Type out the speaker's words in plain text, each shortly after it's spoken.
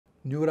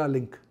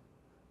Neuralink,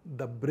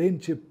 the brain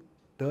chip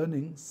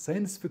turning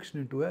science fiction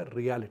into a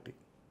reality.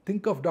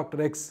 Think of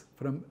Dr. X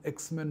from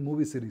X-Men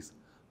movie series,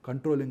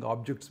 controlling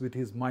objects with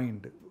his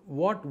mind.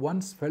 What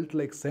once felt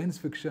like science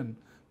fiction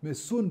may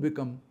soon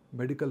become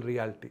medical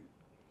reality.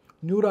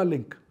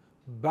 Neuralink,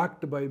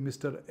 backed by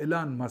Mr.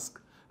 Elon Musk,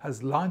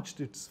 has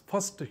launched its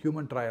first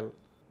human trial.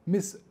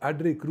 Miss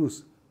Adri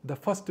Cruz, the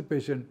first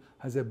patient,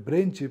 has a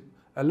brain chip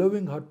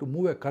allowing her to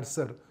move a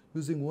cursor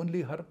using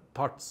only her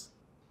thoughts.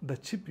 The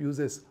chip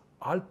uses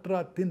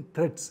ultra-thin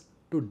threads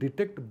to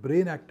detect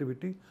brain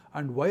activity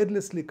and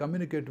wirelessly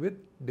communicate with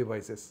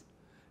devices.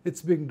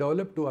 It's being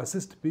developed to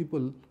assist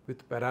people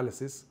with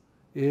paralysis,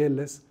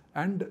 ALS,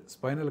 and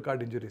spinal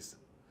cord injuries,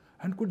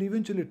 and could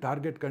eventually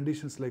target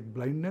conditions like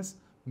blindness,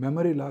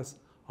 memory loss,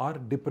 or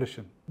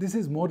depression. This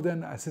is more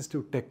than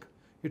assistive tech.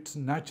 It's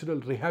natural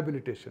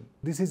rehabilitation.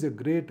 This is a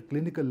great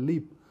clinical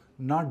leap,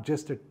 not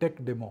just a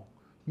tech demo.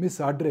 Miss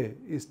Adre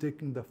is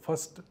taking the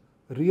first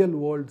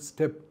real-world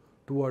step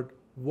toward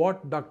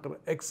what Dr.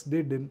 X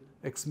did in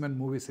X-Men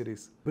movie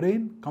series.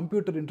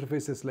 Brain-computer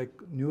interfaces like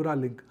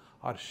Neuralink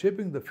are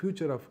shaping the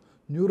future of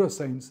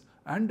neuroscience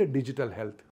and digital health.